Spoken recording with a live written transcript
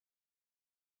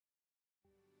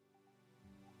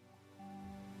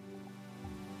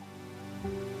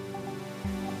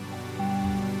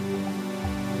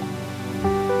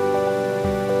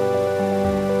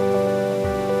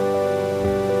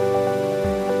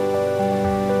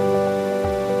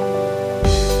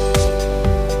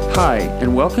Hi,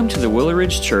 and welcome to the Willow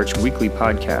Ridge Church Weekly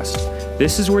Podcast.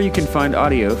 This is where you can find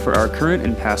audio for our current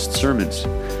and past sermons.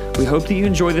 We hope that you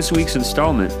enjoy this week's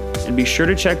installment, and be sure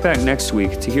to check back next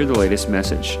week to hear the latest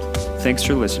message. Thanks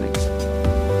for listening.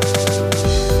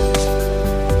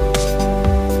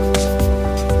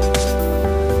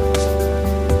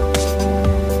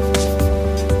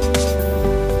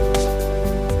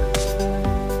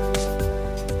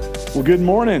 Well, good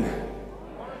morning.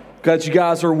 Glad you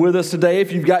guys are with us today.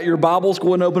 If you've got your Bibles, go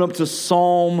ahead and open up to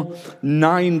Psalm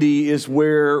 90 is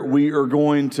where we are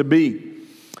going to be.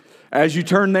 As you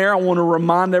turn there, I want to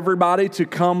remind everybody to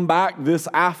come back this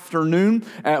afternoon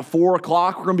at 4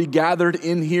 o'clock. We're going to be gathered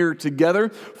in here together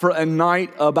for a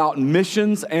night about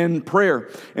missions and prayer.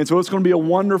 And so it's going to be a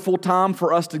wonderful time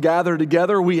for us to gather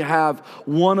together. We have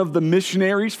one of the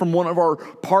missionaries from one of our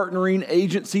partnering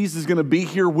agencies is going to be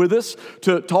here with us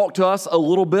to talk to us a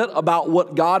little bit about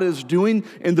what God is doing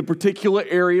in the particular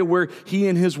area where he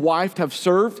and his wife have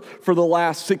served for the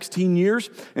last 16 years.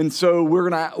 And so we're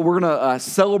going to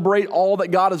celebrate all that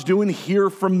God is doing,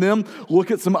 hear from them, look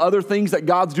at some other things that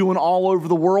God's doing all over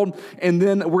the world, and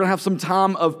then we're going to have some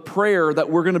time of prayer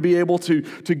that we're going to be able to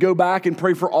go back and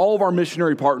pray for all of our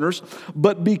missionary partners.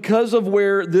 But because of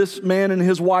where this man and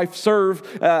his wife serve,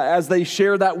 as they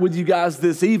share that with you guys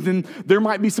this evening, there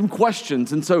might be some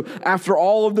questions. And so after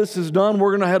all of this is done, we're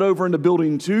going to head over into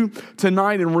Building 2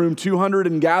 tonight in room 200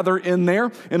 and gather in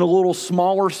there in a little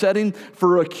smaller setting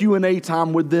for a Q&A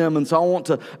time with them. And so I want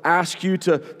to ask you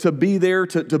to be there,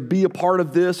 to be a part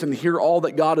of this and hear all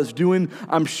that God is doing.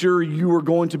 I'm sure you are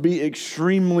going to be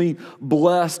extremely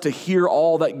blessed to hear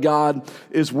all that God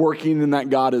is working and that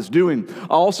God is doing.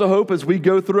 I also hope as we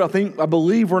go through, I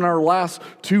believe we're in our last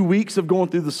 2 weeks of going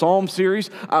through the Psalm series.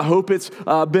 I hope it's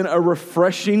been a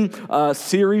refreshing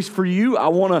series for you. I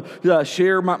want to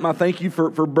share my thank you for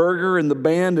Berger and the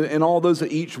band and all those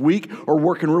that each week are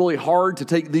working really hard to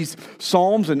take these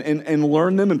Psalms and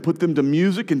learn them and put them to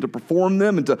music and to perform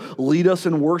them and to lead us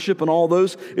in worship and all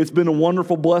those. It's been a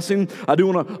wonderful blessing. I do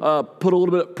want to put a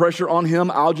little bit of pressure on him.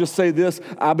 I'll just say this.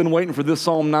 I've been waiting for this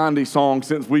Psalm 90 song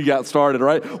since we got started,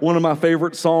 right? One of my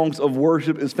favorite songs of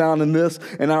worship is found in this,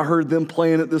 and I heard them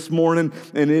playing it this morning,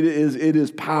 and it is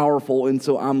powerful, and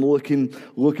so I'm looking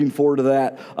forward to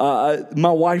that.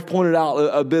 My wife pointed out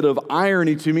a bit of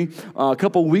irony to me a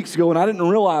couple of weeks ago, and I didn't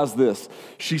realize this.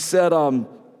 She said,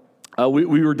 we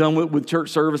were done with church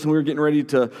service and we were getting ready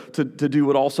to do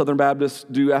what all Southern Baptists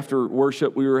do after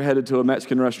worship. We were headed to a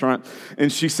Mexican restaurant,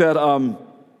 and she said,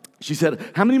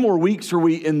 how many more weeks are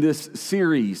we in this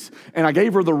series? And I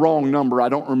gave her the wrong number. I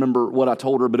don't remember what I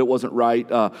told her, but it wasn't right.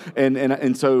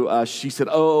 And so she said,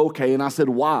 oh, okay. And I said,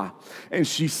 why? And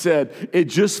she said, it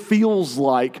just feels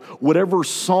like whatever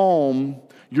psalm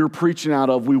you're preaching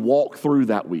out of, we walk through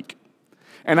that week.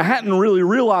 And I hadn't really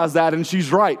realized that, and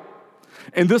she's right.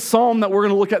 And this psalm that we're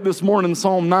going to look at this morning,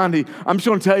 Psalm 90, I'm just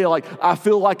going to tell you, I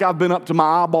feel like I've been up to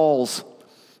my eyeballs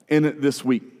in it this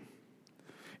week.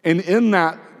 And in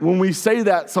that, when we say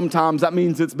that sometimes, that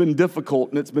means it's been difficult,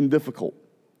 and it's been difficult.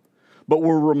 But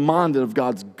we're reminded of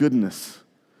God's goodness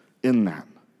in that.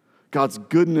 God's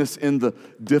goodness in the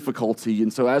difficulty.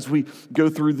 And so as we go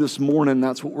through this morning,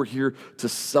 that's what we're here to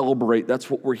celebrate. That's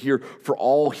what we're here for,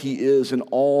 all he is and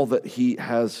all that he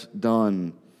has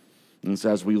done. And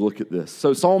so as we look at this.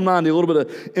 So Psalm 90, a little bit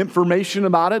of information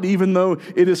about it. Even though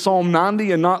it is Psalm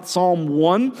 90 and not Psalm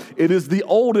 1, it is the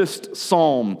oldest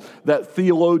psalm that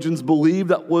theologians believe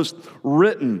that was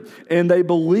written. And they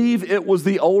believe it was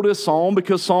the oldest psalm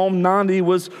because Psalm 90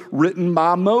 was written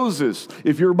by Moses.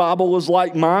 If your Bible is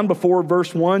like mine, before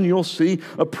verse 1, you'll see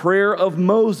a prayer of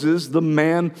Moses, the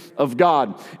man of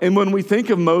God. And when we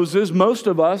think of Moses, most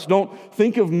of us don't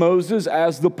think of Moses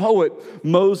as the poet,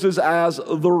 Moses as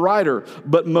the writer.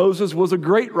 But Moses was a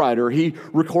great writer. He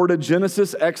recorded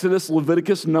Genesis, Exodus,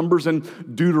 Leviticus, Numbers, and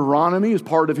Deuteronomy as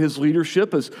part of his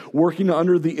leadership as working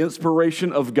under the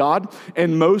inspiration of God.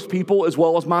 And most people, as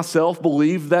well as myself,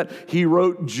 believe that he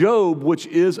wrote Job, which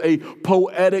is a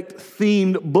poetic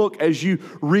themed book as you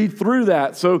read through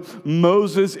that. So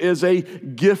Moses is a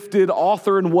gifted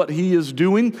author in what he is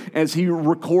doing as he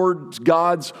records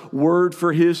God's word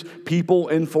for his people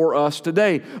and for us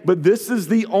today. But this is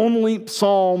the only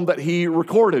psalm that he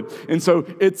recorded. And so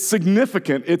it's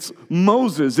significant. It's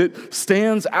Moses. It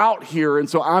stands out here. And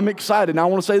so I'm excited. Now I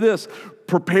want to say this,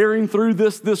 preparing through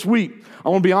this week, I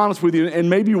want to be honest with you, and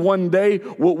maybe one day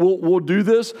we'll do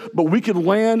this, but we could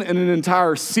land in an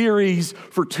entire series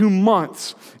for 2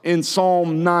 months in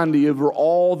Psalm 90 over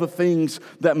all the things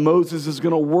that Moses is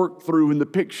going to work through and the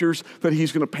pictures that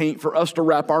he's going to paint for us to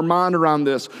wrap our mind around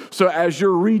this. So as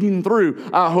you're reading through,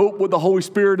 I hope what the Holy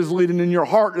Spirit is leading in your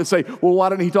heart to say, well, why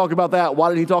didn't he talk about that? Why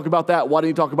didn't he talk about that? Why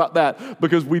didn't he talk about that?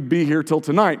 Because we'd be here till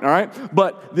tonight, all right?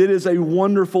 But it is a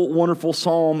wonderful, wonderful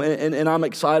psalm, and I'm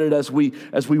excited as we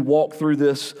walk through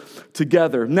this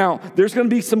together. Now, there's going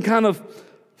to be some kind of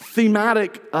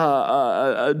thematic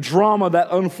drama that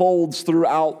unfolds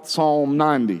throughout Psalm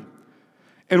 90.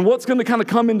 And what's going to kind of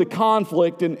come into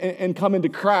conflict and come into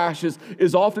crash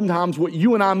is oftentimes what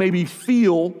you and I maybe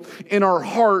feel in our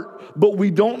heart, but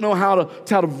we don't know how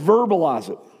to verbalize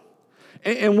it.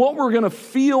 And what we're going to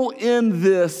feel in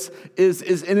this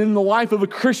is, and in the life of a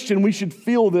Christian, we should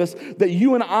feel this, that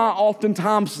you and I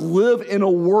oftentimes live in a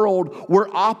world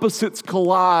where opposites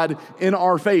collide in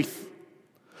our faith.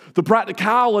 The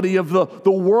practicality of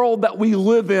the world that we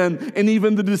live in, and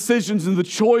even the decisions and the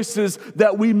choices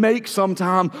that we make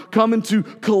sometimes come into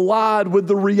collide with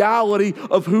the reality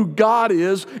of who God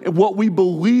is and what we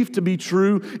believe to be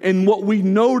true and what we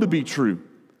know to be true.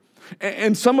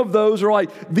 And some of those are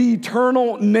like the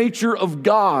eternal nature of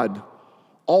God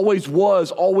always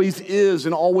was, always is,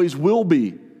 and always will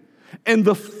be. And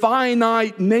the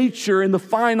finite nature and the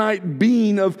finite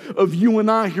being of you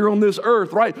and I here on this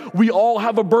earth, right? We all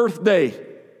have a birthday.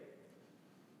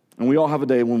 And we all have a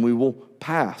day when we will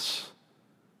pass.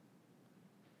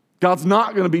 God's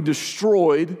not going to be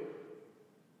destroyed,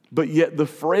 but yet the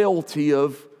frailty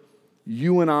of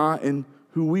you and I and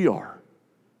who we are.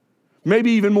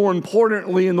 Maybe even more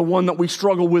importantly, and the one that we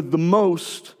struggle with the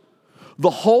most,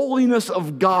 the holiness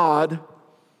of God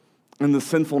and the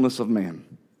sinfulness of man.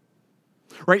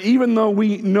 Right? Even though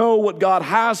we know what God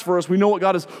has for us, we know what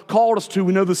God has called us to,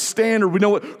 we know the standard, we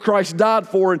know what Christ died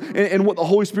for, and what the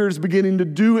Holy Spirit is beginning to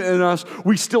do in us,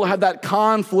 we still have that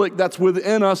conflict that's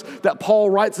within us that Paul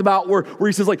writes about where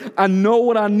he says, like, I know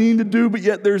what I need to do, but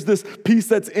yet there's this piece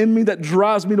that's in me that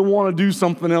drives me to want to do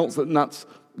something else that's not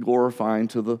glorifying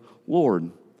to the Lord.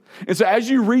 And so as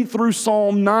you read through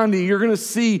Psalm 90, you're going to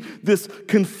see this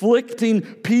conflicting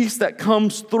piece that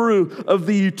comes through of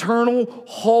the eternal,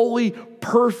 holy,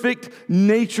 perfect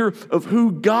nature of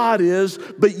who God is,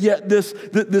 but yet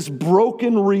this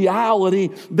broken reality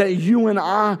that you and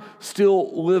I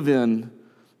still live in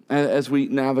as we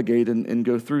navigate and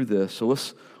go through this. So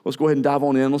let's go ahead and dive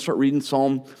on in. Let's start reading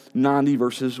Psalm 90,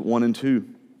 verses 1 and 2.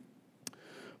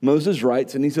 Moses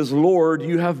writes, and he says, Lord,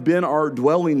 you have been our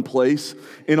dwelling place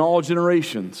in all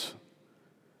generations.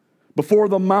 Before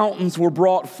the mountains were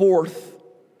brought forth,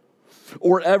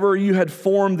 or ever you had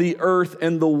formed the earth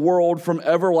and the world from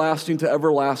everlasting to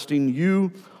everlasting,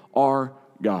 you are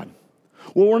God.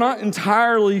 Well, we're not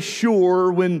entirely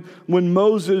sure when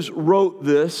Moses wrote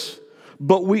this,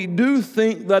 but we do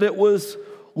think that it was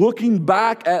looking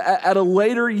back at a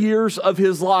later years of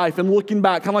his life and looking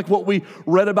back, kind of like what we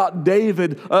read about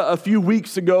David a few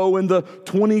weeks ago in the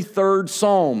 23rd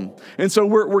Psalm. And so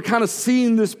we're kind of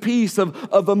seeing this piece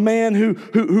of a man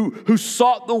who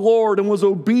sought the Lord and was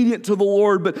obedient to the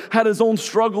Lord, but had his own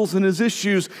struggles and his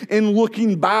issues in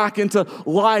looking back into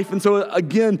life. And so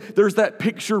again, there's that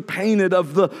picture painted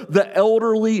of the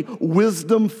elderly,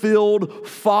 wisdom-filled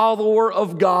follower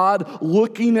of God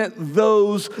looking at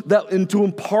those that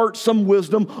into impart some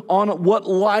wisdom on what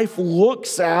life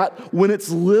looks at when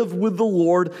it's lived with the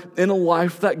Lord in a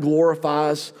life that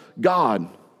glorifies God.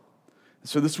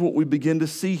 So this is what we begin to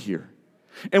see here.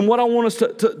 And what I want us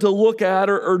to look at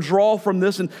or draw from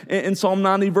this in Psalm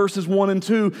 90 verses 1 and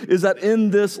 2 is that in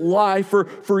this life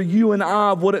for you and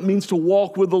I, what it means to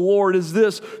walk with the Lord is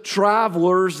this: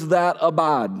 travelers that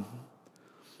abide.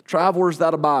 Travelers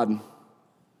that abide.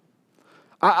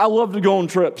 I love to go on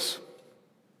trips.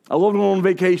 I love to go on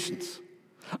vacations.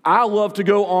 I love to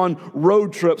go on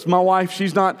road trips. My wife,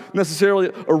 she's not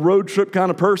necessarily a road trip kind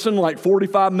of person. Like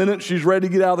 45 minutes, she's ready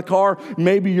to get out of the car.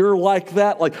 Maybe you're like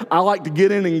that. Like, I like to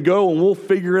get in and go, and we'll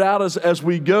figure it out as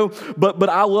we go. But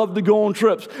I love to go on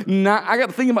trips. Now, I got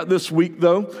to think about this week,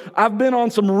 though. I've been on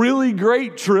some really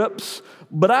great trips,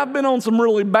 but I've been on some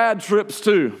really bad trips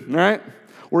too, right?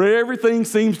 Where everything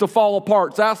seems to fall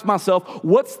apart. So I ask myself,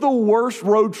 what's the worst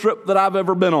road trip that I've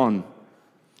ever been on?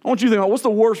 I want you to think about what's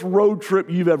the worst road trip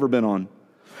you've ever been on.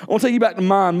 I want to take you back to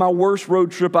mine. My worst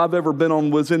road trip I've ever been on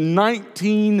was in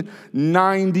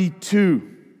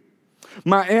 1992.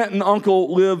 My aunt and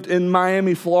uncle lived in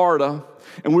Miami, Florida,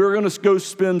 and we were going to go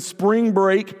spend spring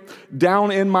break down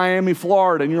in Miami,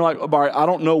 Florida. And you're like, all right, I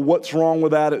don't know what's wrong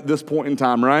with that at this point in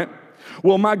time, right?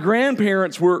 Well, my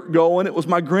grandparents were going. It was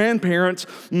my grandparents,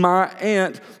 my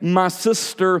aunt, my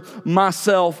sister,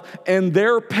 myself, and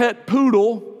their pet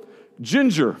poodle,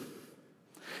 Ginger.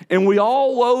 And we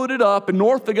all loaded up in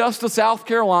North Augusta, South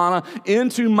Carolina,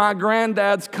 into my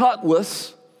granddad's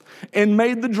Cutlass and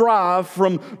made the drive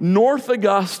from North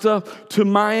Augusta to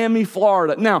Miami,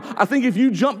 Florida. Now, I think if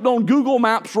you jumped on Google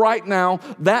Maps right now,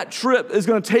 that trip is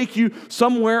going to take you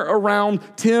somewhere around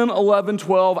 10, 11,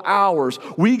 12 hours.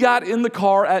 We got in the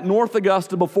car at North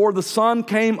Augusta before the sun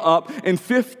came up, and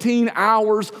 15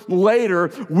 hours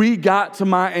later, we got to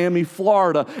Miami,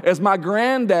 Florida, as my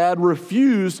granddad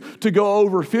refused to go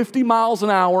over 50 miles an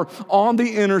hour on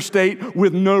the interstate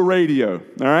with no radio,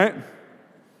 all right?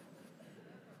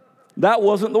 That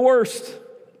wasn't the worst.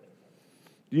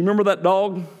 Do you remember that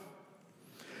dog?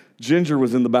 Ginger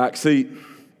was in the back seat.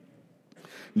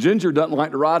 Ginger doesn't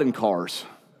like to ride in cars.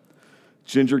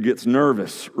 Ginger gets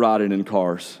nervous riding in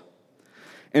cars.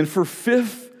 And for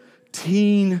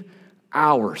 15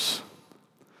 hours,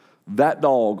 that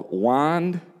dog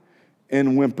whined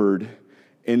and whimpered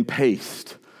and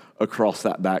paced across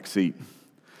that back seat.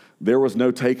 There was no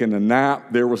taking a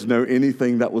nap. There was no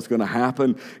anything that was going to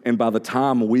happen. And by the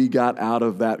time we got out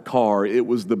of that car, it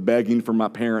was the begging for my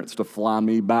parents to fly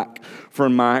me back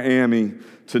from Miami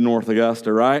to North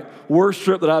Augusta, right? Worst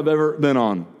trip that I've ever been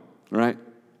on, right?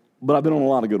 But I've been on a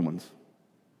lot of good ones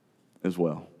as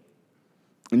well.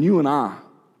 And you and I,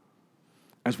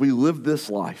 as we live this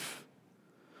life,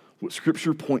 what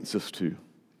Scripture points us to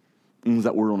is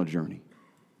that we're on a journey.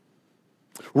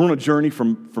 We're on a journey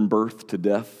from birth to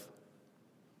death.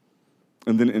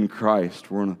 And then in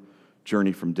Christ, we're on a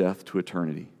journey from death to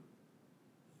eternity.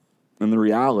 And the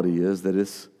reality is that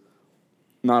it's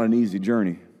not an easy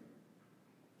journey.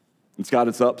 It's got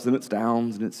its ups and its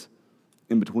downs and its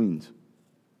in-betweens.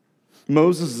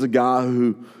 Moses is a guy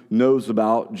who knows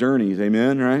about journeys,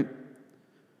 amen, right?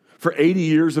 For 80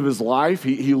 years of his life,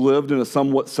 he lived in a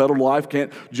somewhat settled life.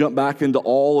 Can't jump back into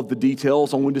all of the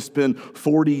details. Only to spend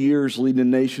 40 years leading a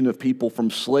nation of people from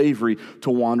slavery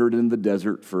to wandered in the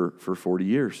desert for 40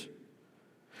 years.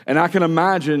 And I can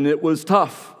imagine it was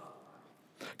tough.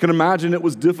 I can imagine it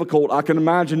was difficult. I can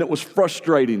imagine it was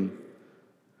frustrating.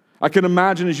 I can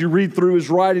imagine as you read through his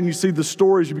writing, you see the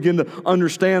stories, you begin to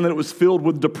understand that it was filled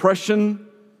with depression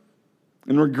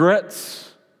and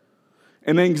regrets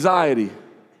and anxiety.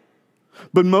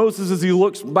 But Moses, as he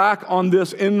looks back on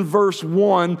this in verse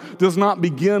 1, does not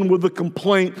begin with a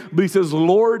complaint, but he says,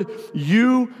 Lord,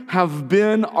 you have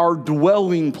been our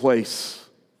dwelling place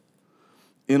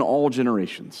in all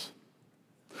generations.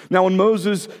 Now, when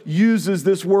Moses uses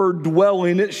this word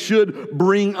dwelling, it should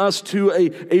bring us to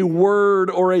a word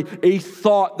or a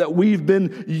thought that we've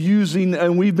been using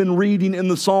and we've been reading in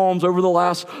the Psalms over the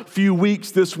last few weeks,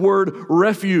 this word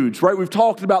refuge, right? We've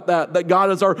talked about that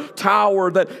God is our tower,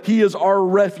 that he is our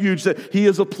refuge, that he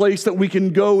is a place that we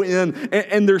can go in.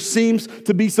 And there seems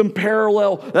to be some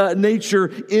parallel nature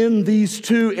in these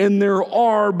two, and there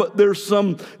are, but there's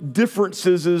some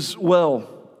differences as well.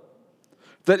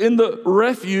 That in the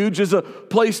refuge is a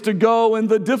place to go in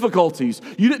the difficulties.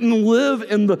 You didn't live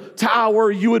in the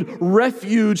tower, you would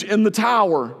refuge in the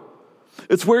tower.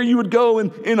 It's where you would go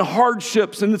in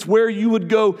hardships, and it's where you would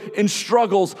go in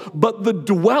struggles. But the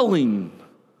dwelling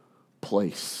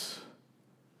place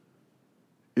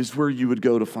is where you would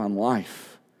go to find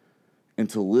life and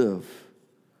to live.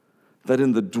 That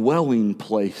in the dwelling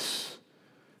place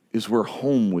is where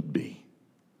home would be.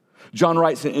 John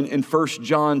writes in 1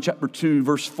 John chapter 2,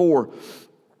 verse 4,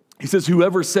 he says,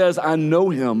 whoever says, I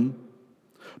know him,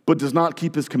 but does not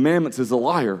keep his commandments is a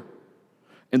liar,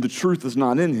 and the truth is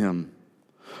not in him.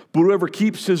 But whoever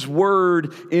keeps his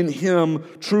word, in him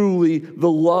truly the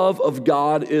love of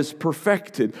God is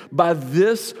perfected. By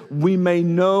this we may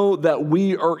know that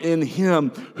we are in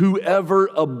him. Whoever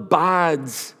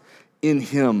abides in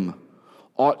him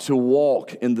ought to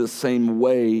walk in the same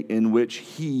way in which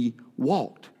he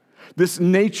walked. This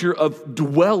nature of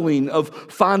dwelling,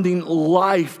 of finding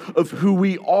life, of who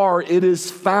we are, it is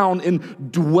found in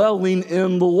dwelling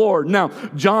in the Lord. Now,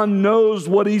 John knows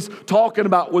what he's talking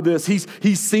about with this.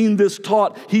 He's seen this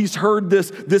taught. He's heard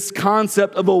this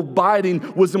concept of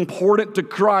abiding was important to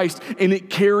Christ, and it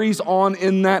carries on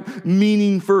in that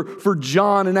meaning for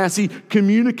John. And as he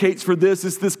communicates for this,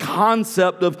 it's this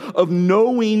concept of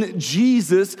knowing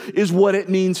Jesus is what it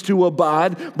means to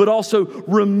abide, but also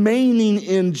remaining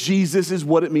in Jesus is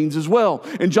what it means as well.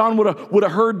 And John would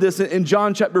have heard this in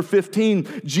John chapter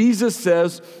 15. Jesus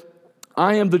says,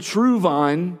 I am the true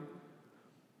vine,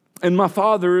 and my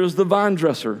Father is the vine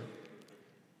dresser.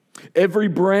 Every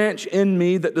branch in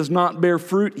me that does not bear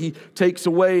fruit, he takes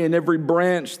away, and every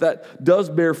branch that does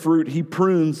bear fruit, he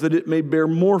prunes that it may bear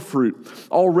more fruit.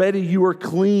 Already you are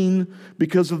clean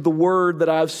because of the word that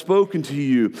I have spoken to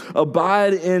you.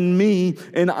 Abide in me,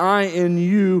 and I in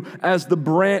you, as the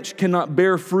branch cannot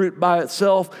bear fruit by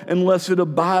itself unless it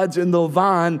abides in the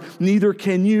vine, neither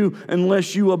can you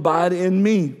unless you abide in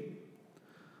me.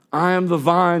 I am the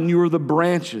vine, you are the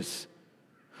branches.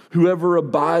 Whoever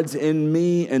abides in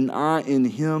me and I in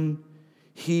him,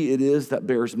 he it is that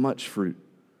bears much fruit.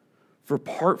 For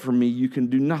apart from me, you can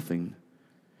do nothing.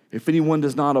 If anyone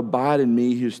does not abide in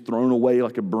me, he is thrown away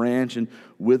like a branch and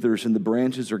withers, and the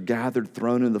branches are gathered,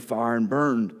 thrown in the fire, and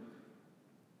burned.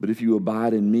 But if you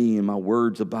abide in me and my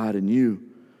words abide in you,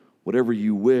 whatever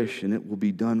you wish, and it will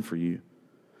be done for you.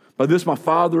 By this my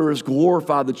Father is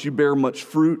glorified, that you bear much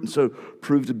fruit, and so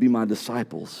prove to be my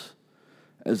disciples.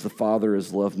 As the Father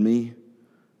has loved me,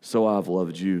 so I have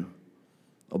loved you.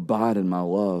 Abide in my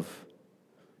love.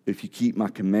 If you keep my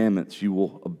commandments, you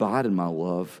will abide in my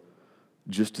love,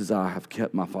 just as I have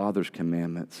kept my Father's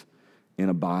commandments and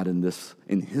abide in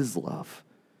his love.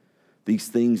 These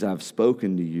things I have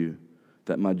spoken to you,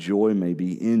 that my joy may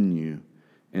be in you,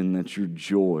 and that your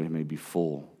joy may be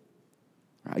full.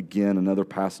 Again, another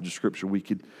passage of Scripture we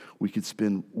could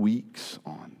spend weeks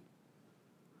on.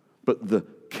 But the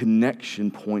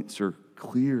connection points are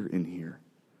clear in here.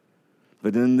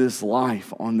 That in this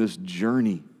life, on this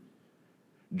journey,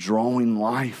 drawing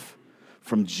life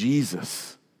from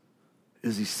Jesus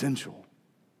is essential.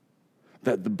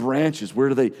 That the branches, where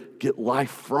do they get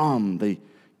life from? They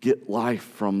get life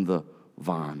from the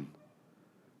vine.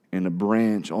 And a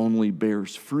branch only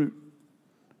bears fruit.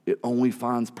 It only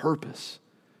finds purpose.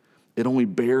 It only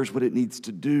bears what it needs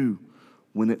to do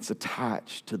when it's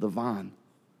attached to the vine.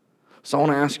 So I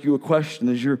want to ask you a question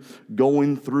as you're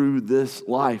going through this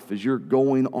life, as you're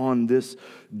going on this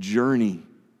journey,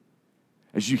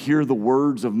 as you hear the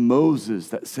words of Moses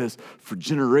that says, for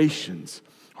generations,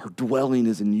 our dwelling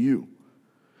is in you.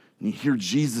 And you hear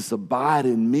Jesus, abide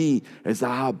in me as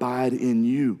I abide in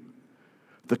you.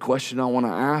 The question I want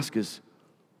to ask is,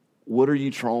 what are you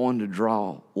trying to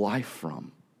draw life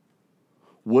from?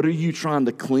 What are you trying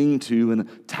to cling to and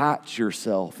attach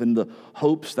yourself in the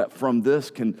hopes that from this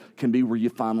can be where you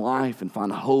find life and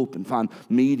find hope and find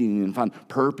meaning and find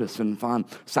purpose and find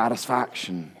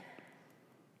satisfaction?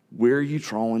 Where are you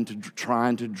trying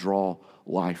to draw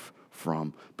life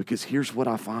from? Because here's what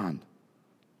I find.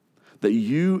 That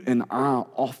you and I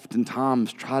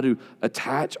oftentimes try to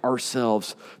attach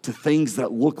ourselves to things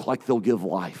that look like they'll give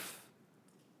life.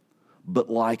 But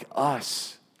like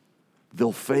us,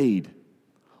 they'll fade.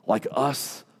 Like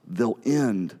us, they'll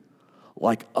end.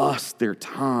 Like us, their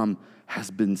time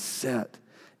has been set.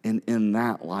 And in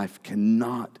that, life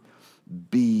cannot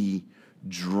be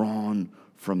drawn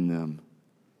from them.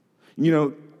 You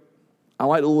know, I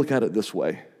like to look at it this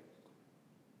way.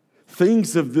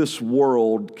 Things of this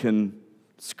world can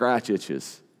scratch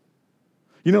itches.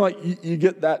 You know, like you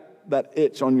get that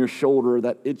itch on your shoulder,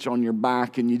 that itch on your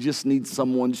back, and you just need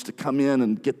someone just to come in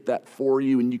and get that for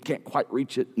you, and you can't quite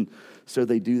reach it, and so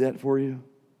they do that for you.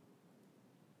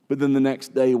 But then the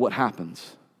next day, what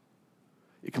happens?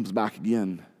 It comes back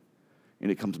again,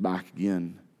 and it comes back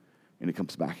again, and it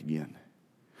comes back again.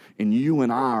 And you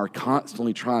and I are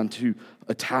constantly trying to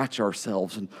attach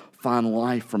ourselves and find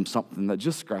life from something that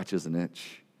just scratches an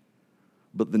itch.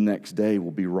 But the next day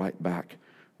we'll be right back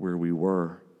where we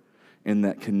were. And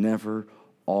that can never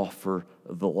offer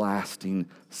the lasting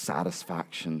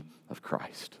satisfaction of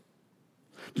Christ.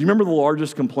 Do you remember the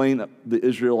largest complaint that the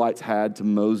Israelites had to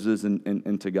Moses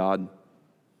and to God?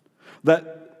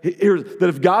 That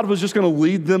if God was just going to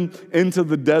lead them into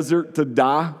the desert to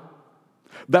die,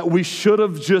 that we should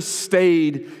have just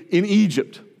stayed in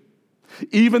Egypt.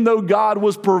 Even though God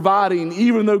was providing,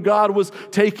 even though God was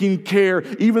taking care,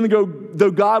 even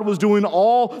though God was doing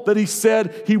all that he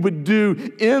said he would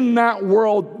do in that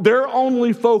world, they're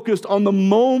only focused on the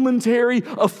momentary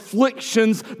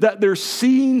afflictions that they're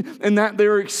seeing and that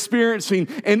they're experiencing.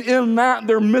 And in that,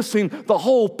 they're missing the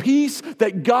whole piece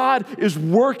that God is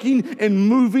working and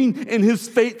moving in his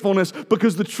faithfulness.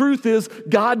 Because the truth is,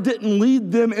 God didn't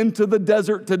lead them into the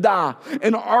desert to die.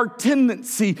 And our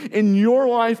tendency in your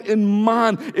life, in mine,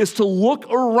 is to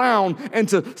look around and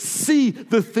to see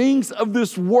the things of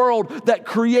this world that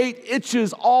create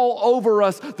itches all over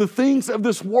us, the things of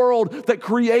this world that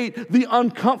create the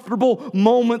uncomfortable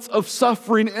moments of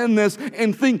suffering in this,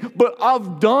 and think, but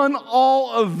I've done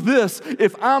all of this.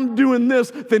 If I'm doing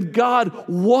this, then God,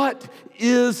 what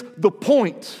is the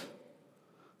point?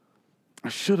 I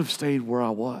should have stayed where I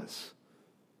was.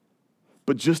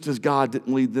 But just as God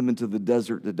didn't lead them into the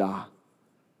desert to die,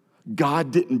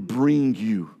 God didn't bring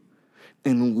you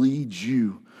and lead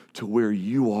you to where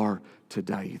you are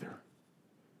today either.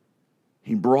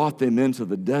 He brought them into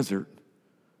the desert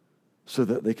so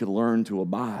that they could learn to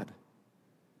abide.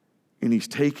 And He's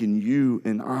taken you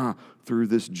and I through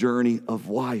this journey of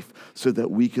life so that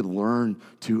we could learn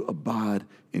to abide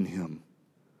in Him,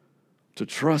 to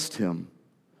trust Him,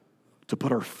 to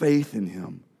put our faith in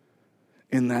Him,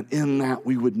 and that in that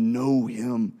we would know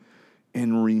Him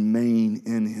and remain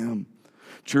in Him.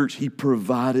 Church, He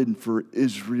provided for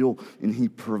Israel, and He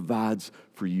provides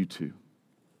for you too.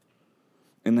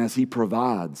 And as He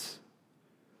provides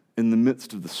in the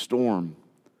midst of the storm,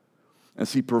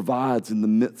 as He provides in the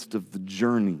midst of the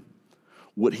journey,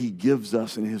 what He gives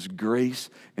us in His grace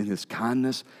and His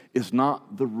kindness is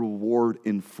not the reward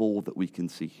in full that we can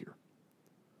see here,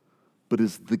 but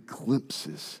is the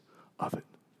glimpses of it.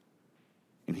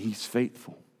 And He's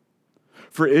faithful.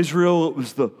 For Israel, it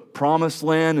was the promised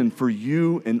land, and for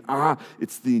you and I,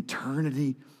 it's the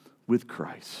eternity with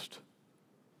Christ.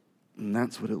 And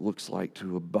that's what it looks like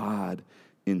to abide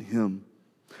in Him.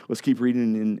 Let's keep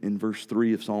reading in verse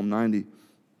 3 of Psalm 90.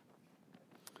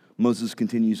 Moses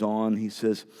continues on. He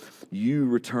says, "You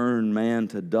return man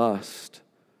to dust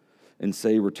and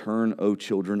say, 'Return, O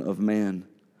children of man.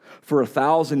 For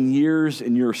 1,000 years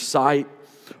in your sight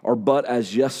are but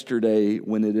as yesterday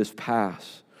when it is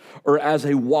past, or as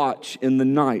a watch in the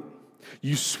night.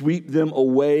 You sweep them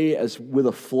away as with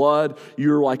a flood.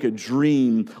 You're like a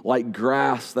dream, like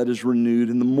grass that is renewed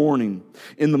in the morning.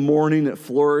 In the morning it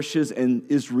flourishes and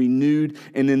is renewed,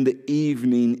 and in the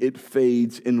evening it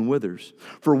fades and withers.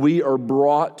 For we are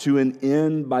brought to an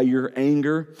end by your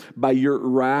anger. By your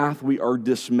wrath we are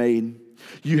dismayed.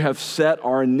 You have set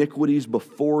our iniquities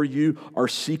before you, our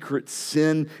secret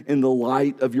sin in the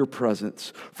light of your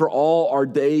presence. For all our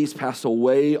days pass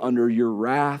away under your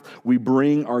wrath. We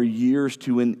bring our years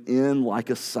to an end like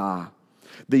a sigh.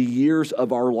 The years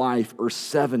of our life are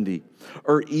 70,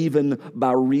 or even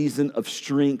by reason of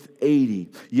strength 80.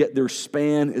 Yet their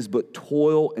span is but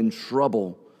toil and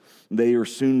trouble. They are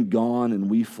soon gone and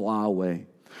we fly away.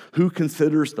 Who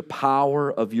considers the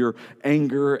power of your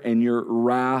anger and your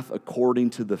wrath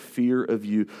according to the fear of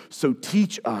you? So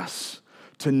teach us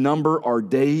to number our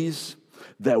days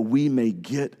that we may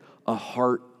get a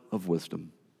heart of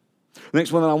wisdom." The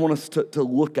next one that I want us to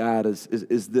look at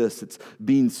is this. It's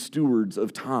being stewards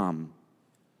of time.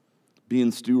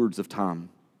 Being stewards of time.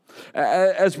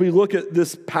 As we look at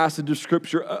this passage of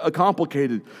Scripture, a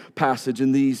complicated passage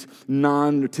in these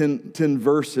 9 or 10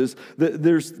 verses,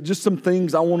 there's just some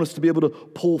things I want us to be able to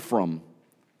pull from.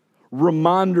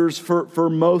 Reminders for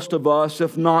most of us,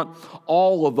 if not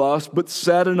all of us, but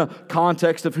set in a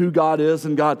context of who God is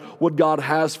and what God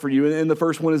has for you. And the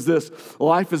first one is this: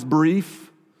 life is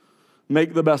brief,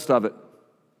 make the best of it.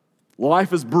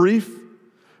 Life is brief,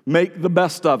 make the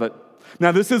best of it.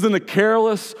 Now, this isn't a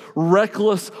careless,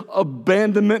 reckless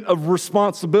abandonment of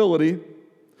responsibility,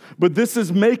 but this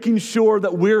is making sure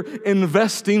that we're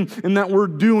investing and that we're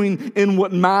doing in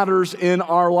what matters in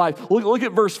our life. Look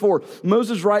at verse 4.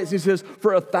 Moses writes, he says,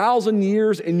 "For 1,000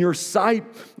 years in your sight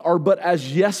are but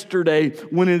as yesterday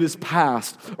when it is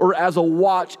past, or as a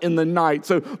watch in the night."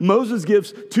 So Moses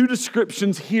gives two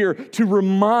descriptions here to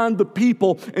remind the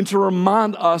people and to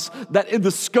remind us that in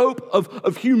the scope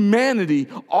of humanity,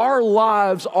 our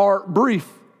lives are brief.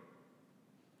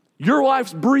 Your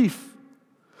life's brief.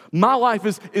 My life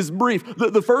is brief.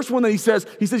 The first one that he says,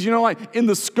 you know, like in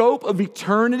the scope of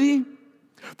eternity,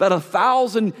 that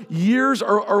 1,000 years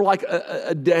are like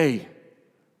a day.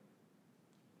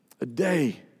 A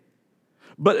day.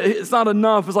 But it's not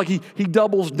enough. It's like he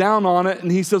doubles down on it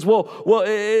and he says, well,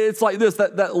 it's like this,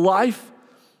 that life,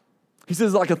 he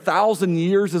says like 1,000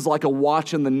 years is like a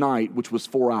watch in the night, which was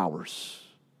 4 hours.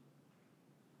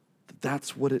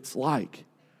 That's what it's like.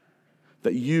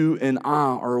 That you and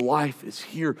I, our life is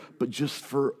here, but just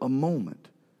for a moment.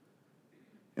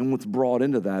 And what's brought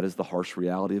into that is the harsh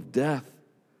reality of death.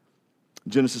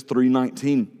 Genesis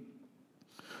 3:19,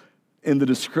 in the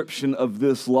description of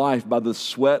this life, by the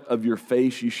sweat of your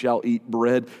face you shall eat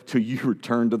bread till you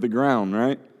return to the ground,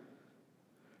 right?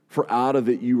 For out of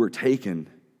it you were taken,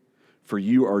 for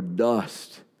you are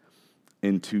dust,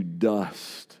 and to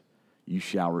dust you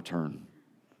shall return.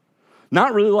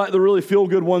 Not really like the really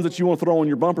feel-good ones that you want to throw on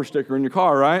your bumper sticker in your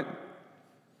car, right?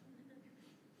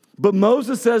 But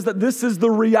Moses says that this is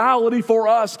the reality for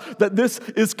us, that this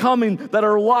is coming, that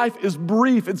our life is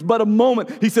brief. It's but a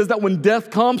moment. He says that when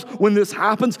death comes, when this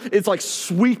happens, it's like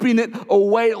sweeping it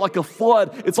away like a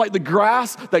flood. It's like the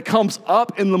grass that comes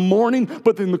up in the morning,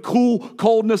 but then the cool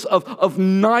coldness of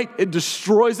night, it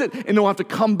destroys it, and it'll have to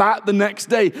come back the next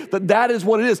day. That is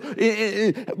what it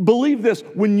is. Believe this,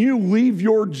 when you leave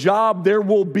your job, there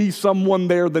will be someone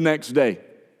there the next day.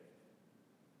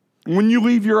 When you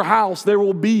leave your house, there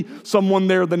will be someone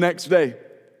there the next day.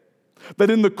 That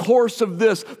in the course of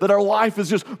this, that our life is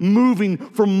just moving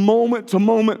from moment to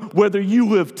moment, whether you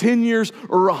live 10 years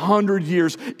or 100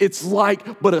 years, it's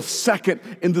like but a second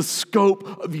in the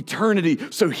scope of eternity.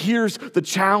 So here's the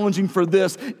challenging for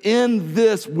this. In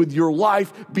this, with your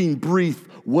life being brief,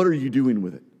 what are you doing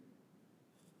with it?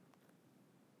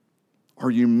 Are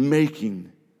you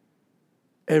making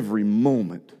every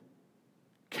moment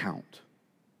count?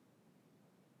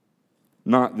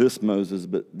 Not this Moses,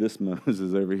 but this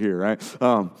Moses over here, right?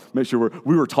 Make sure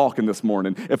we were talking this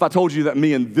morning. If I told you that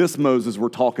me and this Moses were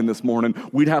talking this morning,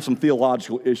 we'd have some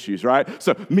theological issues, right?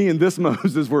 So me and this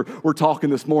Moses were talking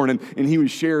this morning, and he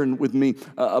was sharing with me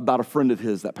about a friend of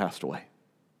his that passed away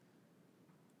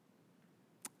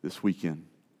this weekend.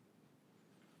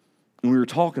 And we were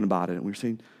talking about it, and we were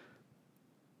saying,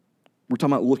 we're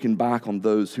talking about looking back on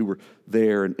those who were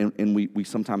there, and we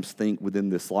sometimes think within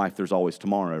this life there's always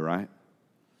tomorrow, right?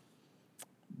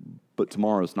 But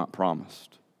tomorrow's not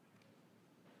promised.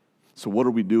 So what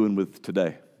are we doing with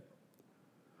today?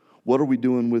 What are we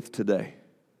doing with today?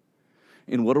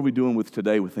 And what are we doing with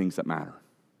today with things that matter?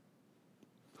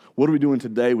 What are we doing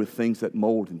today with things that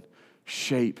mold and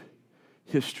shape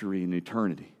history and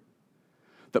eternity?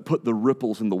 That put the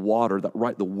ripples in the water, that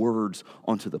write the words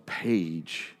onto the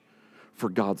page for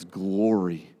God's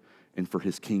glory and for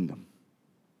His kingdom.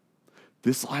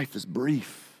 This life is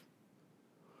brief.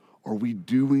 Are we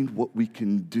doing what we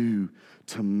can do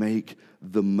to make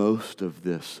the most of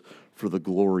this for the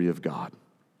glory of God?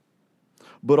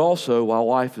 But also, while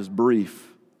life is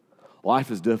brief, life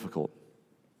is difficult.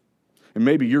 And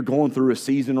maybe you're going through a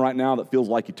season right now that feels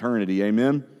like eternity,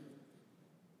 amen?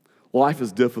 Life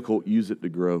is difficult, use it to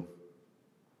grow.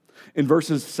 In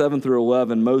verses 7 through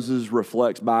 11, Moses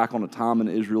reflects back on a time in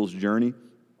Israel's journey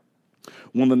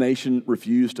when the nation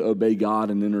refused to obey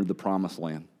God and entered the promised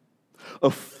land.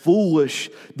 A foolish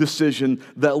decision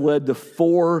that led to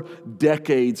 4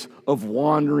 decades of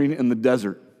wandering in the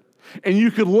desert. And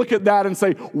you could look at that and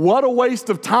say, what a waste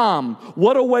of time.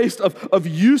 What a waste of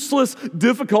useless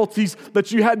difficulties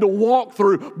that you had to walk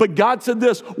through. But God said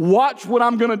this, watch what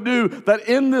I'm going to do, that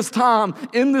in this time,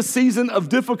 in this season of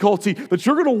difficulty, that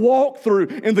you're going to walk through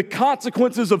in the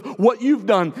consequences of what you've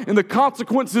done, in the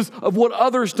consequences of what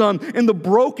others done, in the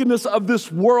brokenness of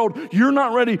this world. You're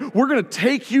not ready. We're going to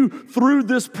take you through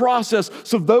this process.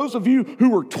 So those of you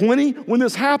who were 20 when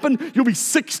this happened, you'll be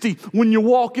 60 when you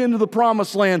walk into the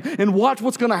promised land. And watch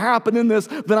what's going to happen in this,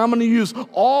 that I'm going to use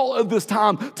all of this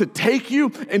time to take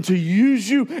you and to use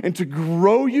you and to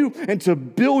grow you and to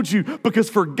build you, because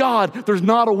for God, there's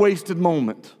not a wasted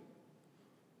moment.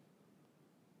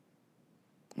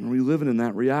 And we're living in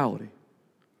that reality.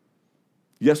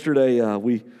 Yesterday,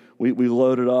 we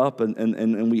loaded up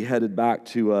and we headed back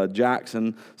to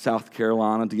Jackson, South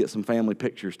Carolina to get some family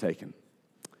pictures taken.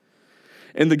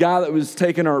 And the guy that was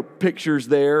taking our pictures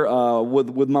there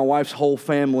with my wife's whole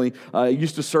family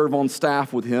used to serve on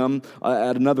staff with him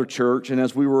at another church. And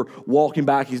as we were walking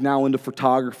back, he's now into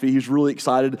photography. He's really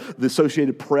excited. The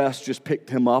Associated Press just picked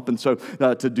him up, and so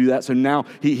to do that. So now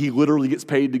he literally gets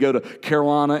paid to go to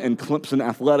Carolina and Clemson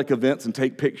athletic events and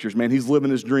take pictures. Man, he's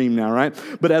living his dream now, right?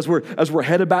 But as we're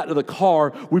headed back to the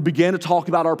car, we began to talk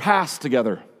about our past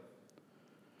together.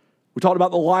 We talked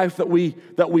about the life that we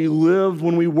lived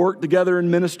when we worked together and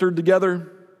ministered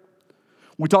together.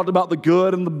 We talked about the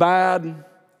good and the bad,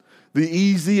 the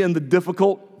easy and the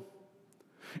difficult.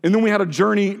 And then we had a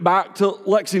journey back to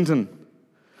Lexington.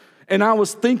 And I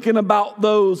was thinking about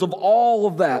those, of all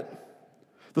of that.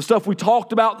 The stuff we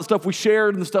talked about, the stuff we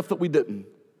shared, and the stuff that we didn't.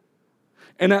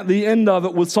 And at the end of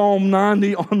it, with Psalm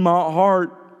 90 on my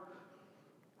heart,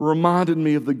 reminded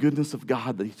me of the goodness of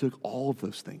God, that He took all of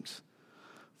those things,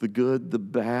 the good, the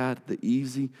bad, the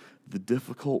easy, the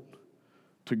difficult,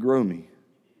 to grow me.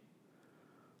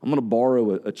 I'm going to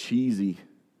borrow a cheesy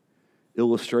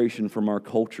illustration from our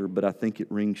culture, but I think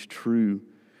it rings true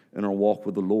in our walk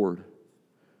with the Lord.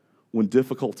 When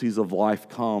difficulties of life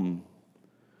come,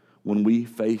 when we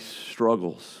face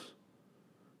struggles,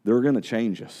 they're going to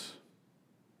change us.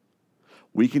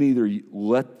 We can either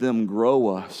let them grow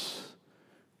us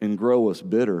and grow us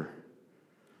bitter,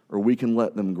 or we can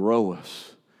let them grow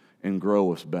us and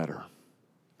grow us better.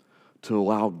 to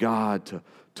allow God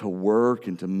to work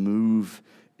and to move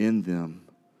in them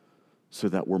so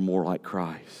that we're more like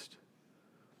Christ.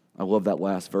 I love that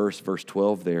last verse, verse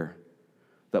 12 there,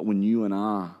 that when you and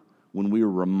I, when we are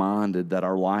reminded that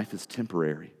our life is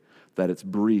temporary, that it's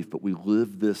brief, but we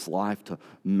live this life to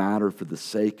matter for the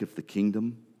sake of the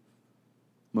kingdom,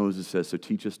 Moses says, so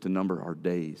teach us to number our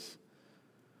days,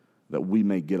 that we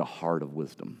may get a heart of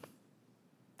wisdom.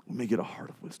 We may get a heart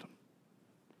of wisdom.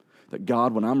 That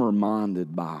God, when I'm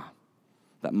reminded by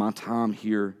that my time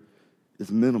here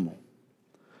is minimal,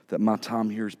 that my time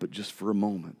here is but just for a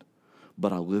moment,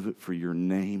 but I live it for your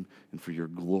name and for your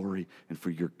glory and for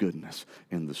your goodness,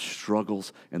 and the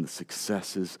struggles and the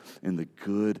successes and the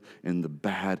good and the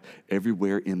bad,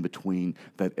 everywhere in between,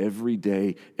 that every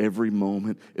day, every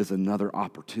moment is another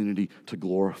opportunity to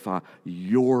glorify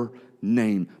your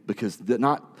name, because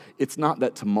it's not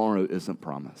that tomorrow isn't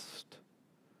promised.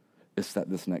 It's that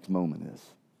this next moment is.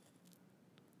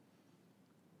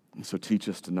 And so teach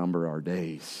us to number our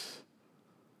days,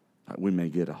 that we may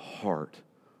get a heart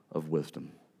of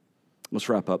wisdom. Let's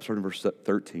wrap up, starting verse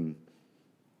 13.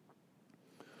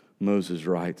 Moses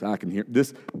writes, I can hear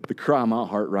this, the cry of my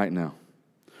heart right now.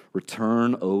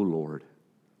 Return, O Lord.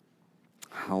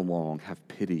 How long? Have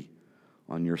pity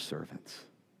on your servants.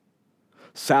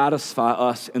 Satisfy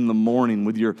us in the morning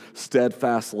with your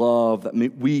steadfast love, that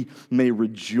we may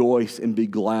rejoice and be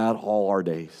glad all our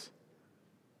days.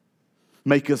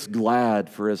 Make us glad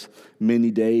for as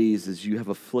many days as you have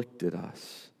afflicted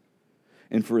us,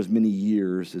 and for as many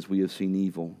years as we have seen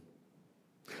evil.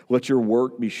 Let your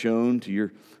work be shown to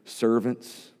your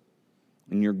servants,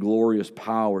 and your glorious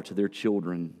power to their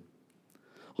children.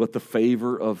 Let the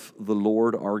favor of the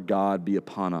Lord our God be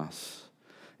upon us,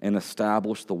 and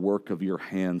establish the work of your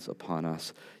hands upon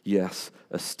us. Yes,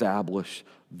 establish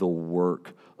the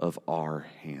work of our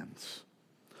hands.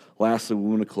 Lastly, we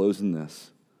want to close in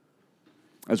this.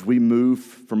 As we move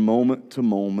from moment to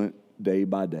moment, day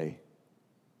by day,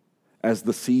 as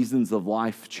the seasons of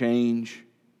life change,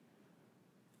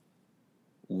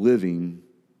 living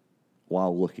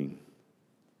while looking.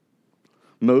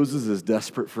 Moses is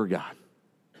desperate for God,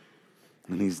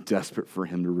 and he's desperate for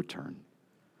him to return.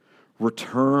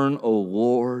 Return, O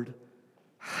Lord,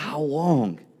 how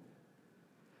long?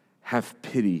 Have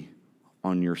pity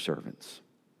on your servants.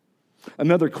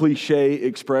 Another cliche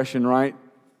expression, right,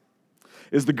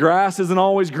 is the grass isn't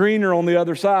always greener on the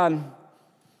other side.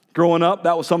 Growing up,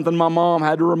 that was something my mom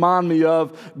had to remind me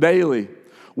of daily.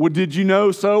 Well, did you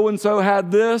know so-and-so had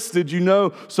this? Did you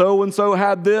know so-and-so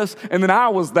had this? And then I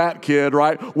was that kid,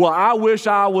 right? Well, I wish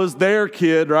I was their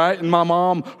kid, right? And my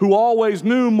mom, who always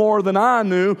knew more than I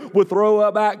knew, would throw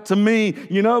it back to me.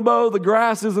 You know, Bo, the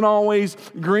grass isn't always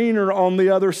greener on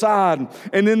the other side.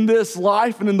 And in this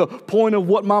life and in the point of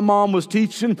what my mom was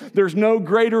teaching, there's no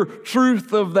greater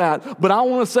truth of that. But I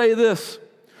want to say this.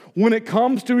 When it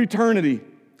comes to eternity,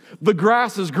 the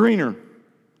grass is greener.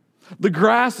 The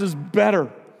grass is better.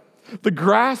 The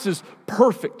grass is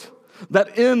perfect.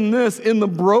 That in the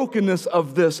brokenness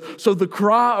of this, so the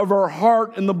cry of our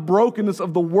heart in the brokenness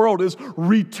of the world is,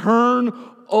 return,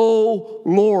 O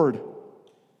Lord,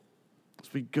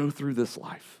 as we go through this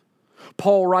life.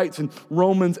 Paul writes in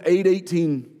Romans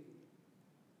 8:18,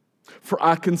 for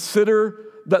I consider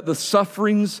that the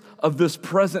sufferings of this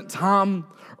present time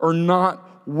are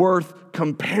not worth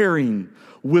comparing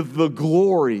with the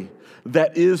glory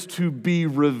that is to be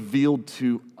revealed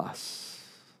to us.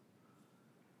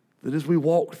 That as we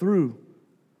walk through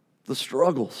the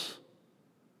struggles,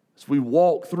 as we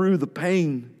walk through the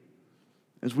pain,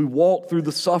 as we walk through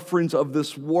the sufferings of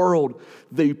this world,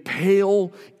 they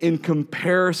pale in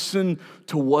comparison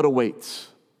to what awaits.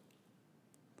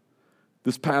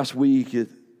 This past week, it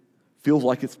feels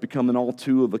like it's becoming all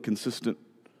too of a consistent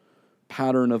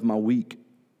pattern of my week.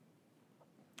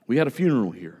 We had a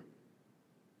funeral here.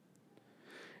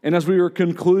 And as we were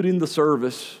concluding the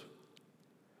service,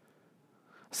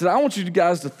 I said, I want you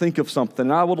guys to think of something,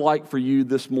 and I would like for you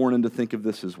this morning to think of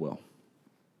this as well.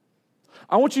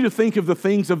 I want you to think of the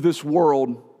things of this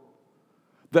world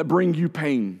that bring you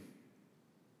pain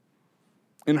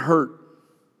and hurt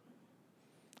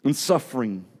and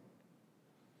suffering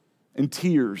and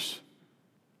tears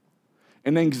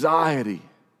and anxiety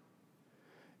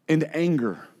and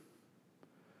anger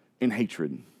and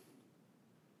hatred.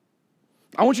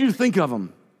 I want you to think of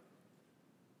them.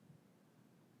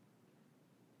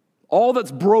 All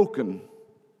that's broken,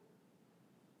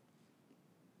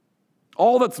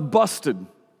 all that's busted,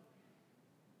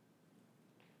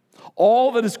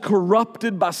 all that is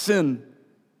corrupted by sin,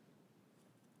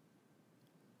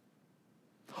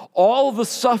 all the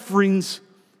sufferings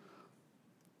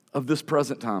of this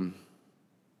present time.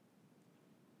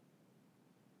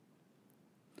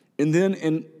 And then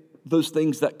in those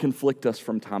things that conflict us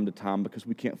from time to time because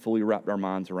we can't fully wrap our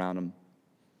minds around them,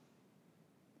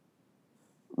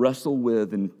 wrestle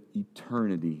with in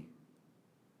eternity,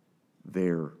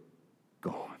 they're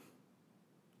gone.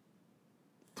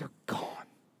 They're gone.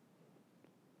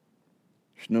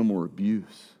 There's no more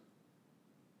abuse.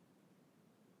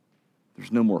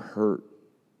 There's no more hurt.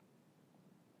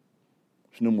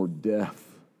 There's no more death.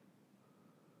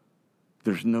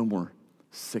 There's no more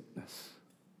sickness.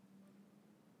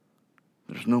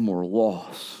 There's no more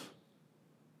loss.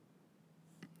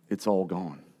 It's all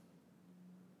gone.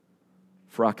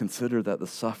 For I consider that the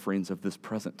sufferings of this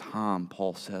present time,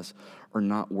 Paul says, are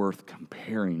not worth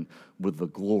comparing with the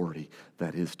glory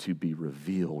that is to be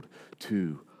revealed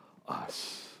to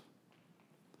us.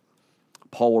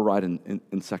 Paul will write in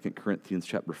 2 Corinthians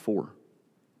chapter 4.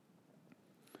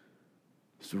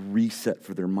 It's a reset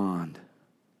for their mind.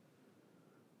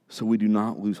 So we do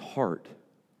not lose heart.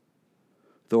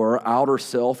 Though our outer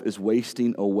self is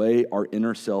wasting away, our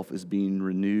inner self is being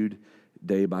renewed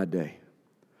day by day.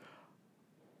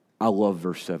 I love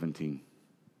verse 17.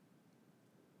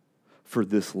 For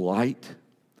this light,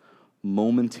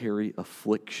 momentary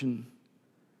affliction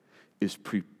is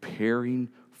preparing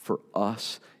for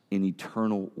us an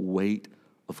eternal weight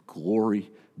of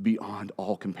glory beyond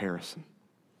all comparison.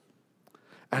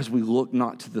 As we look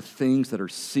not to the things that are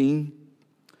seen,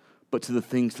 but to the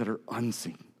things that are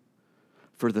unseen.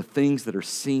 For the things that are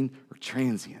seen are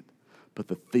transient, but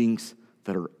the things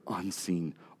that are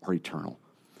unseen are eternal.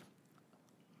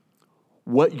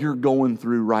 What you're going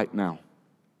through right now,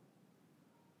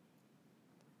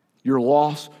 your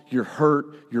loss, your hurt,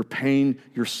 your pain,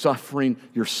 your suffering,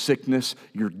 your sickness,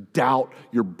 your doubt,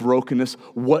 your brokenness,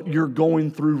 what you're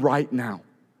going through right now,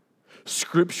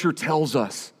 Scripture tells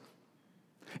us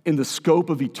in the scope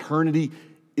of eternity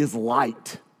is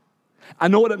light. I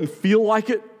know it doesn't feel like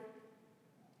it.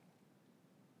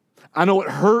 I know it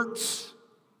hurts.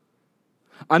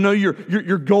 I know you're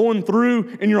going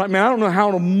through and you're like, man, I don't know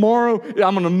how tomorrow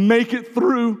I'm going to make it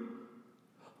through.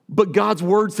 But God's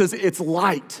word says it's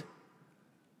light.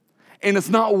 And it's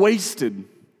not wasted.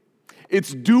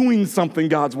 It's doing something,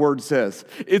 God's word says.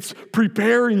 It's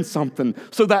preparing something.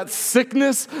 So that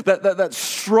sickness, that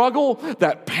struggle,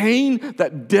 that pain,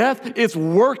 that death, it's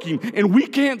working. And we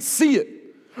can't see it.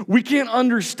 We can't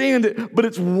understand it, but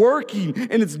it's working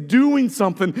and it's doing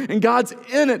something. And God's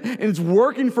in it and it's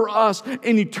working for us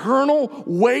an eternal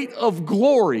weight of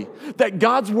glory that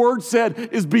God's word said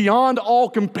is beyond all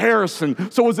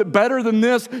comparison. So is it better than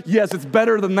this? Yes, it's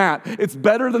better than that. It's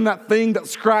better than that thing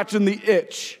that's scratching the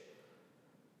itch.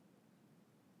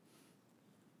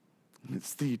 And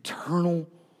it's the eternal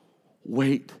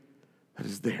weight that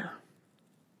is there.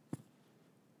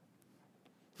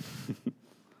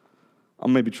 I'll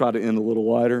maybe try to end a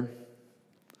little lighter.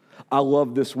 I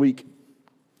love this week.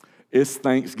 It's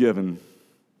Thanksgiving.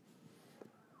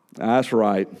 That's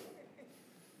right.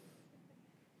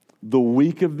 The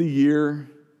week of the year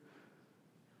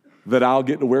that I'll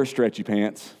get to wear stretchy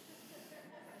pants.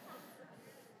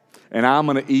 And I'm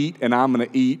going to eat, and I'm going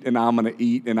to eat, and I'm going to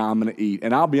eat, and I'm going to eat.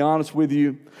 And I'll be honest with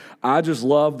you, I just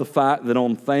love the fact that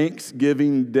on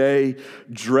Thanksgiving Day,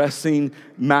 dressing,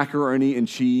 macaroni and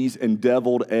cheese, and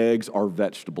deviled eggs are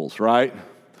vegetables, right?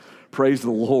 Praise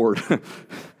the Lord.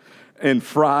 And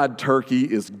fried turkey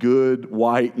is good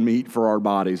white meat for our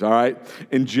bodies, all right?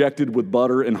 Injected with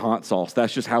butter and hot sauce.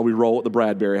 That's just how we roll at the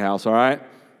Bradbury house, all right?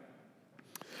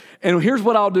 And here's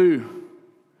what I'll do.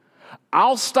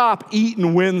 I'll stop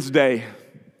eating Wednesday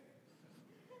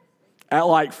at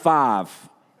like 5,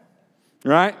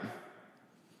 right?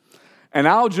 And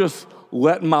I'll just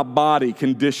let my body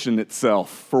condition itself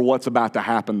for what's about to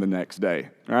happen the next day,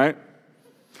 right?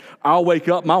 I'll wake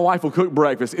up, my wife will cook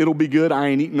breakfast. It'll be good, I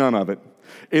ain't eating none of it.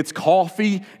 It's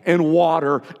coffee and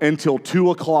water until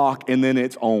 2 o'clock, and then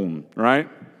it's on, right?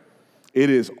 It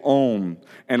is on,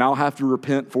 and I'll have to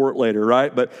repent for it later,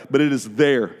 right? But it is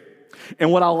there.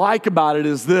 And what I like about it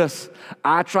is this.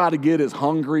 I try to get as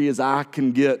hungry as I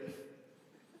can get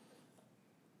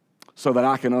so that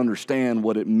I can understand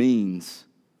what it means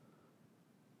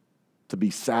to be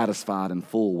satisfied and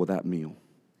full with that meal.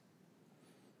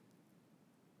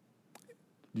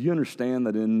 Do you understand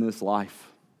that in this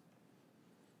life,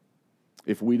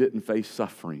 if we didn't face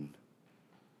suffering,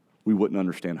 we wouldn't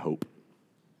understand hope?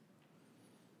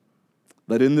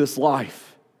 That in this life,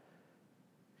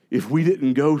 if we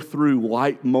didn't go through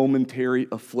light momentary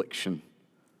affliction,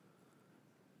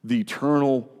 the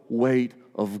eternal weight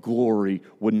of glory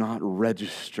would not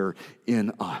register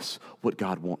in us what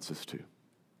God wants us to.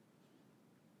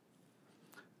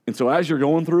 And so as you're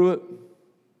going through it,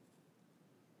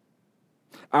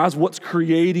 as what's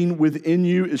creating within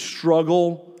you is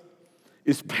struggle,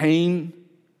 is pain,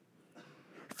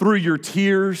 through your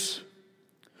tears,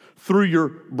 through your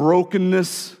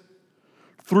brokenness,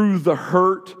 through the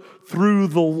hurt, through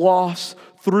the loss,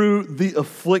 through the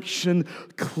affliction,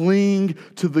 cling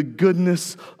to the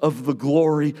goodness of the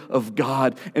glory of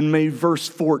God. And may verse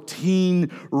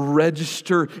 14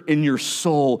 register in your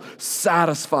soul.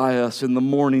 Satisfy us in the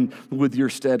morning with your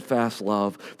steadfast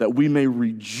love, that we may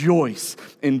rejoice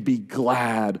and be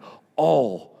glad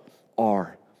all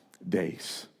our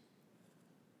days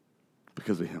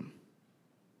because of him.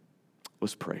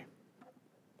 Let's pray.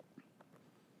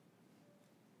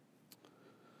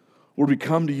 Lord, we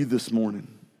come to you this morning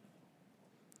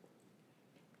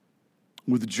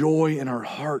with joy in our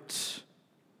hearts,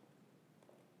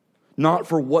 not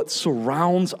for what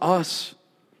surrounds us,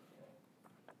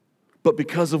 but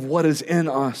because of what is in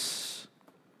us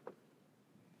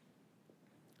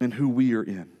and who we are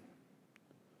in.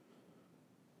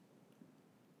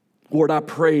 Lord, I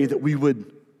pray that we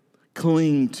would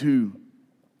cling to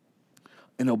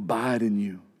and abide in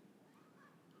you,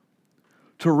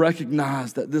 to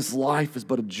recognize that this life is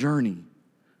but a journey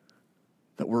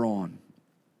that we're on.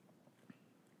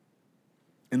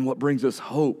 And what brings us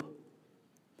hope,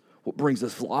 what brings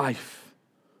us life,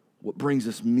 what brings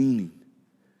us meaning,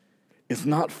 is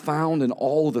not found in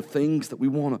all of the things that we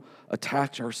want to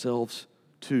attach ourselves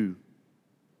to,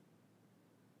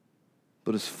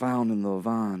 but is found in the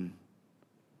vine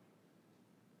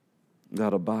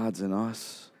that abides in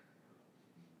us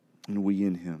and we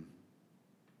in him.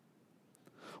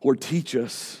 Lord, teach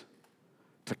us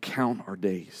to count our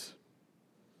days,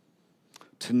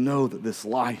 to know that this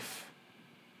life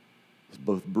is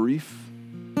both brief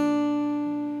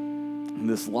and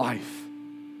this life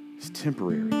is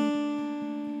temporary.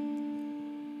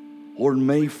 Lord,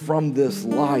 may from this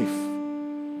life,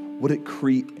 what it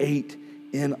create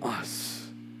in us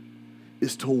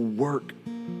is to work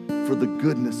for the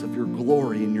goodness of your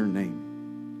glory in your name,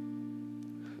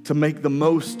 to make the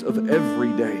most of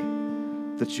every day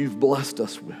that you've blessed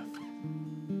us with.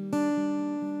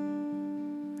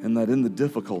 And that in the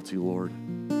difficulty, Lord,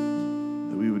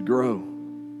 that we would grow.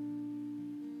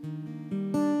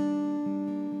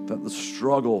 That the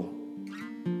struggle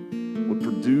would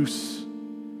produce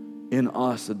in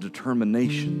us a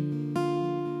determination,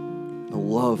 a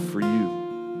love for you.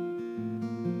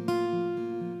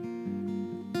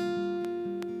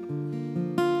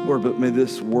 Lord, but may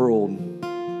this world,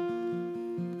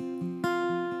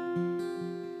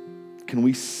 can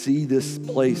we see this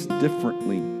place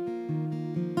differently?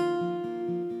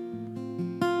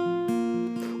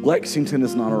 Lexington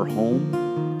is not our home.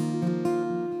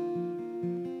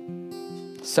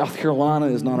 South Carolina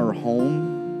is not our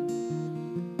home.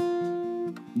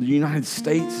 The United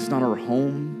States is not our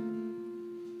home.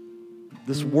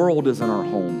 This world isn't our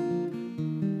home.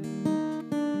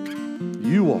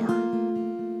 You are.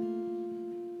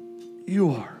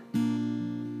 You are.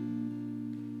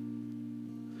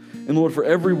 And Lord, for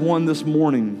everyone this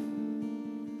morning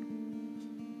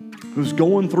who's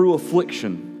going through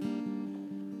affliction,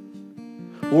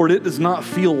 Lord, it does not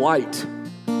feel light.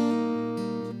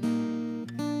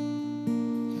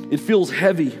 It feels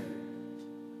heavy.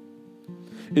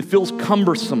 It feels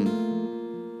cumbersome.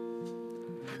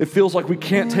 It feels like we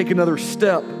can't take another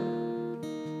step.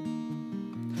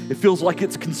 It feels like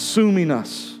it's consuming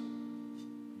us.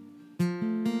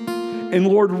 And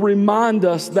Lord, remind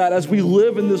us that as we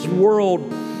live in this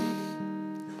world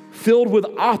filled with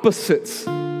opposites,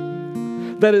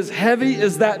 that as heavy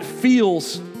as that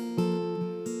feels,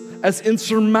 as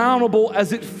insurmountable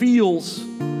as it feels,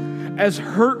 as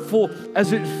hurtful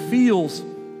as it feels,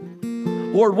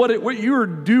 Lord, what you are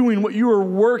doing, what you are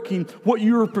working, what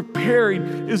you are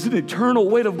preparing is an eternal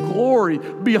weight of glory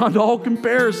beyond all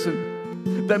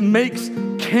comparison that makes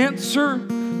cancer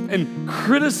and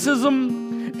criticism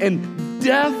and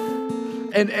death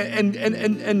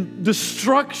and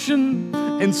destruction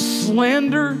and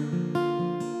slander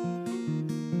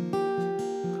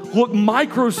look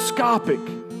microscopic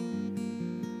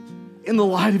in the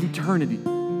light of eternity.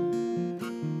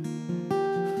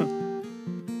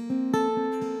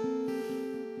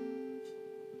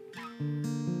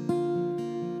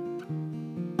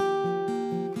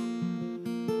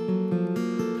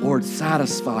 Lord,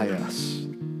 satisfy us.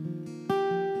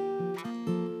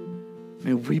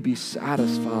 May we be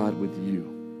satisfied with you.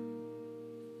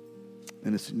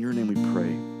 And it's in your name we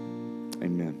pray.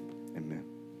 Amen. Amen.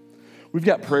 We've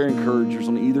got prayer encouragers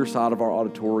on either side of our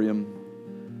auditorium.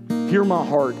 Hear my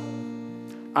heart.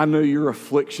 I know your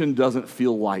affliction doesn't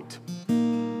feel light.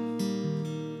 And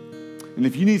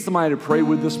if you need somebody to pray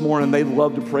with this morning, they'd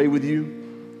love to pray with you.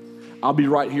 I'll be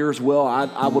right here as well.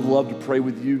 I would love to pray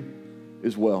with you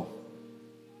as well.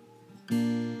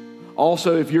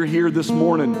 Also, if you're here this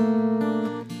morning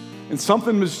and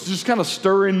something was just kind of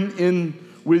stirring in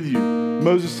with you,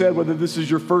 Moses said whether this is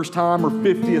your first time or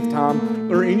 50th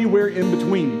time or anywhere in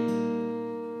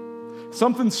between,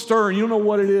 something's stirring, you don't know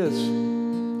what it is.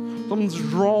 Something's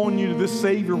drawing you to this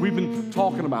Savior we've been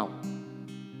talking about.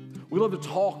 We love to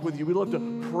talk with you. We love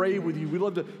to pray with you. We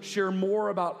love to share more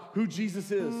about who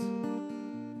Jesus is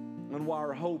and why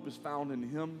our hope is found in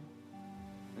Him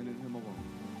and in Him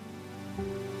alone.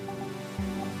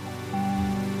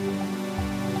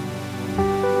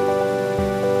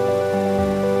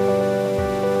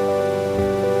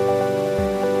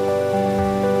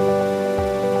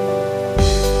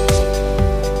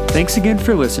 Thanks again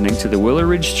for listening to the Willow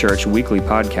Ridge Church Weekly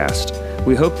Podcast.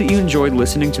 We hope that you enjoyed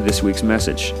listening to this week's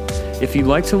message. If you'd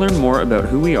like to learn more about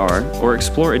who we are or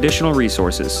explore additional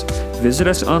resources, visit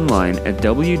us online at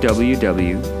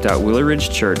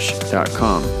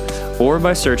www.willowridgechurch.com or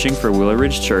by searching for Willow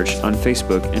Ridge Church on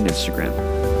Facebook and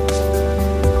Instagram.